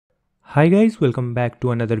Hi guys, welcome back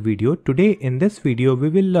to another video. Today in this video we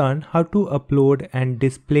will learn how to upload and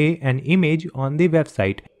display an image on the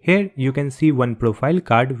website. Here you can see one profile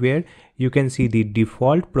card where you can see the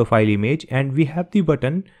default profile image and we have the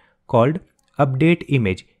button called update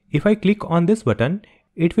image. If I click on this button,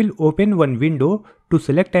 it will open one window to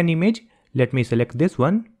select an image. Let me select this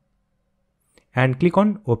one and click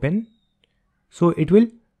on open. So it will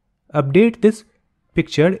update this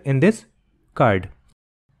picture in this card.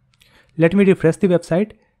 Let me refresh the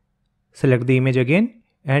website, select the image again,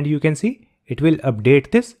 and you can see it will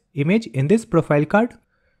update this image in this profile card.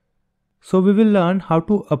 So we will learn how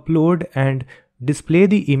to upload and display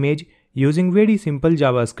the image using very simple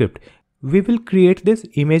JavaScript. We will create this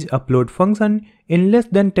image upload function in less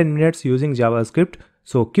than 10 minutes using JavaScript.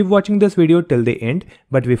 So keep watching this video till the end.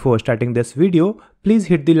 But before starting this video, please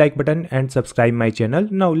hit the like button and subscribe my channel.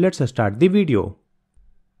 Now let's start the video.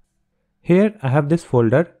 Here I have this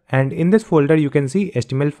folder and in this folder you can see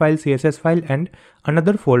HTML file, CSS file and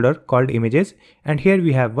another folder called images, and here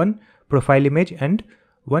we have one profile image and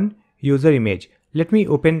one user image. Let me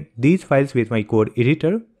open these files with my code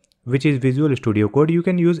editor, which is Visual Studio Code. You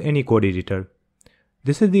can use any code editor.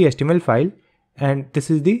 This is the HTML file and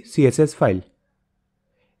this is the CSS file.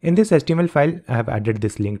 In this HTML file I have added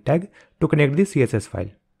this link tag to connect the CSS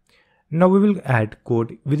file. Now we will add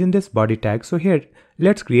code within this body tag. So here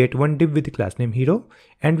let's create one div with the class name hero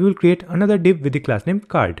and we will create another div with the class name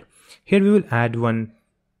card. Here we will add one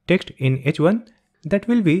text in h1 that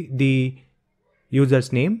will be the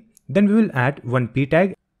user's name. Then we will add one p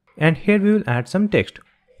tag and here we will add some text.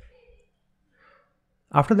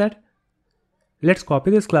 After that, let's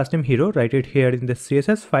copy this class name hero, write it here in the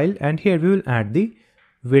CSS file, and here we will add the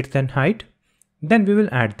width and height. Then we will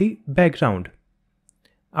add the background.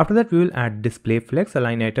 After that we will add display flex,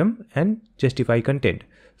 align item and justify content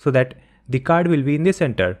so that the card will be in the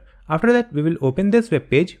center. After that we will open this web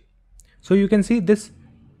page. So you can see this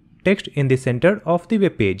text in the center of the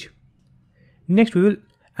web page. Next we will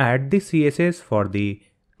add the CSS for the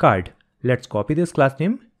card. Let's copy this class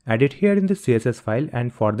name, add it here in the CSS file,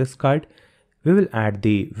 and for this card we will add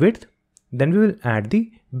the width. Then we will add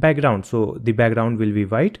the background. So the background will be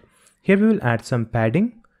white. Here we will add some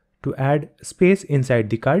padding to add space inside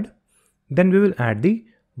the card. Then we will add the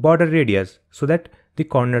border radius so that the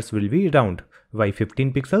corners will be round by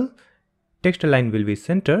 15 pixel. Text align will be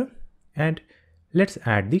center, and let's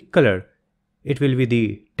add the color. It will be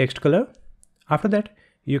the text color. After that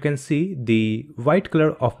you can see the white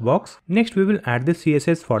color of box. Next we will add the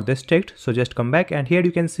CSS for this text. So just come back and here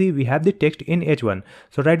you can see we have the text in h1.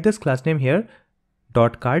 So write this class name here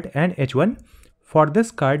dot card and h1. For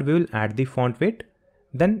this card we will add the font weight.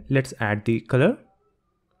 Then let's add the color.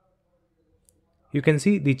 You can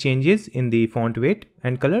see the changes in the font weight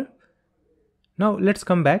and color. Now let's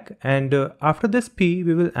come back and after this P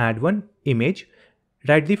we will add one image.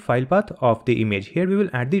 Write the file path of the image. Here we will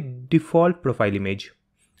add the default profile image,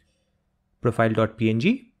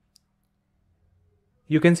 profile.png.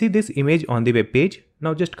 You can see this image on the web page.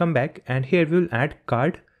 Now just come back and here we will add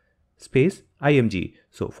card space img.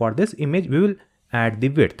 So for this image we will add the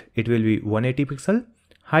width. It will be 180 pixel.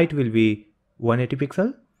 Height will be 180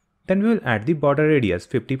 pixel. Then we will add the border radius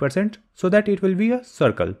 50% so that it will be a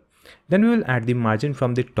circle. Then we will add the margin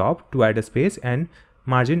from the top to add a space and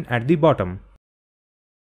margin at the bottom.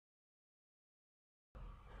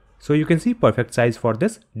 So you can see perfect size for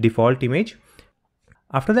this default image.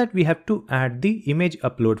 After that we have to add the image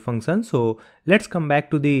upload function. So let's come back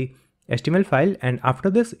to the HTML file, and after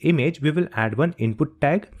this image we will add one input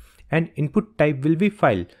tag and input type will be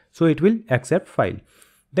file. So it will accept file.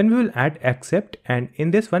 Then we will add accept, and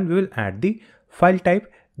in this one we will add the file type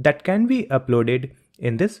that can be uploaded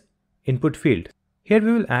in this input field. Here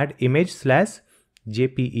we will add image/jpeg,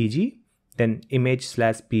 then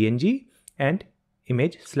image/png and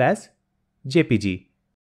image/jpg.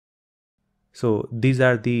 So these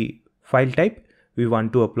are the file type we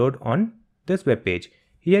want to upload on this web page.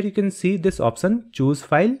 Here you can see this option choose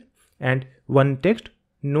file and one text,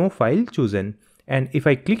 no file chosen. And if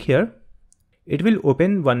I click here, it will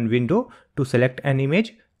open one window to select an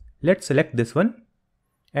image. Let's select this one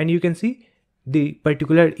and you can see the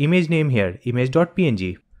particular image name here,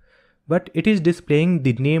 image.png, but it is displaying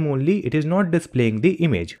the name only, it is not displaying the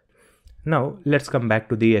image. Now let's come back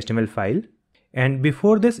to the HTML file, and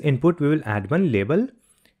before this input we will add one label.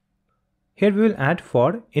 Here we will add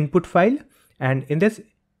for input file, and in this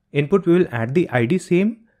input we will add the ID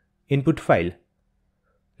same input file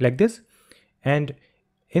like this, and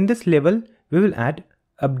in this label we will add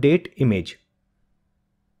update image.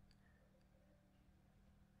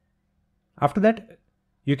 After that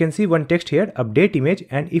you can see one text here, update image,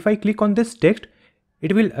 and if I click on this text,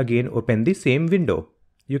 it will again open the same window.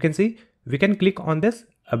 You can see we can click on this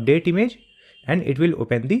update image and it will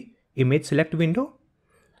open the image select window.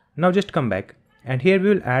 Now just come back and here we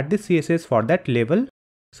will add the CSS for that label.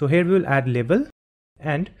 So here we will add label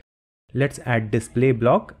and let's add display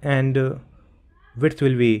block, and width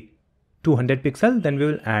will be 200 pixel. Then we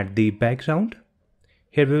will add the background.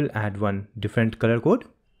 Here we will add one different color code.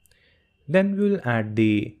 Then we will add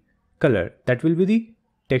the color, that will be the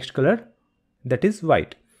text color, that is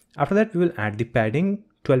white. After that we will add the padding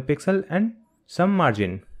 12 pixel and some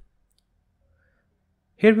margin.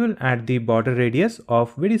 Here we will add the border radius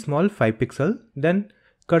of very small 5 pixel, then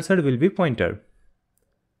cursor will be pointer.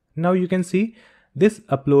 Now you can see this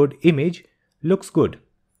upload image looks good,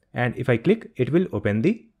 and if I click it will open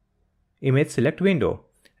the image select window.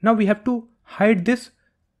 Now we have to hide this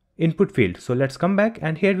input field, so let's come back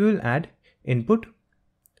and here we will add input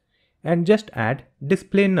and just add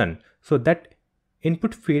display none, so that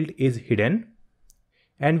input field is hidden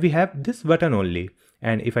and we have this button only.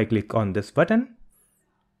 And if I click on this button,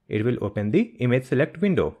 it will open the image select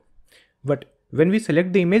window. But when we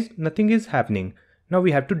select the image, nothing is happening. Now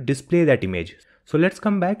we have to display that image. So let's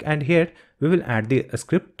come back and here we will add the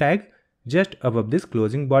script tag just above this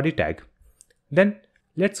closing body tag. Then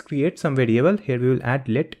let's create some variable. Here we will add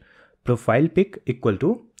let profile pic equal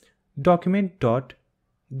to document dot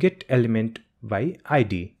get element by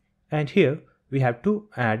id, and here we have to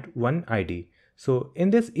add one id. So in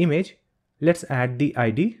this image, let's add the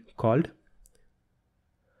id called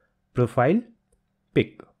profile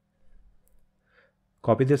pic.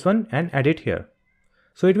 Copy this one and add it here.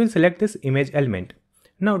 So it will select this image element.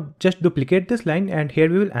 Now just duplicate this line and here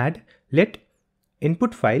we will add let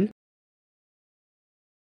input file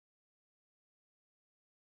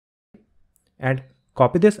and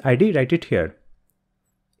copy this id, write it here,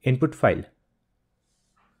 input file,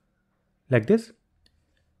 like this.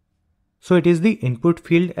 So it is the input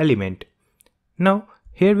field element. Now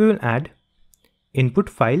here we will add input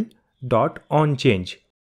file dot on change.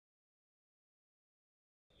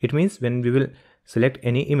 It means when we will select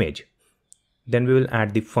any image, then we will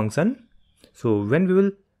add the function. So when we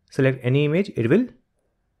will select any image, it will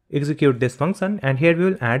execute this function, and here we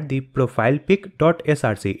will add the profile pic dot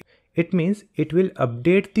src. It means it will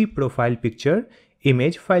update the profile picture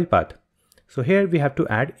image file path. So here we have to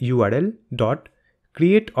add url dot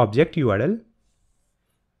create object url,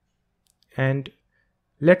 and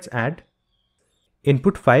let's add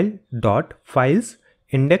input file dot files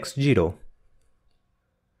index 0.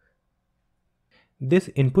 This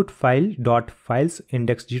input file dot files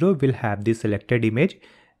index 0 will have the selected image.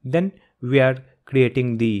 Then we are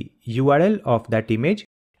creating the URL of that image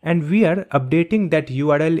and we are updating that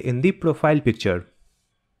URL in the profile picture.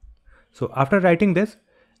 So after writing this,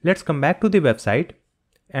 let's come back to the website,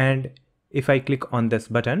 and if I click on this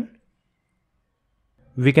button,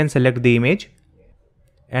 we can select the image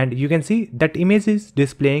and you can see that image is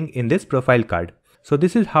displaying in this profile card. So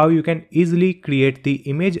this is how you can easily create the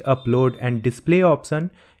image upload and display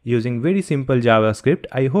option using very simple JavaScript.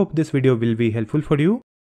 I hope this video will be helpful for you.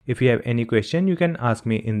 If you have any question, you can ask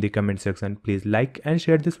me in the comment section. Please like and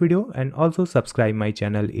share this video and also subscribe my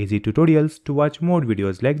channel Easy Tutorials to watch more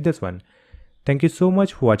videos like this one. Thank you so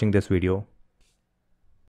much for watching this video.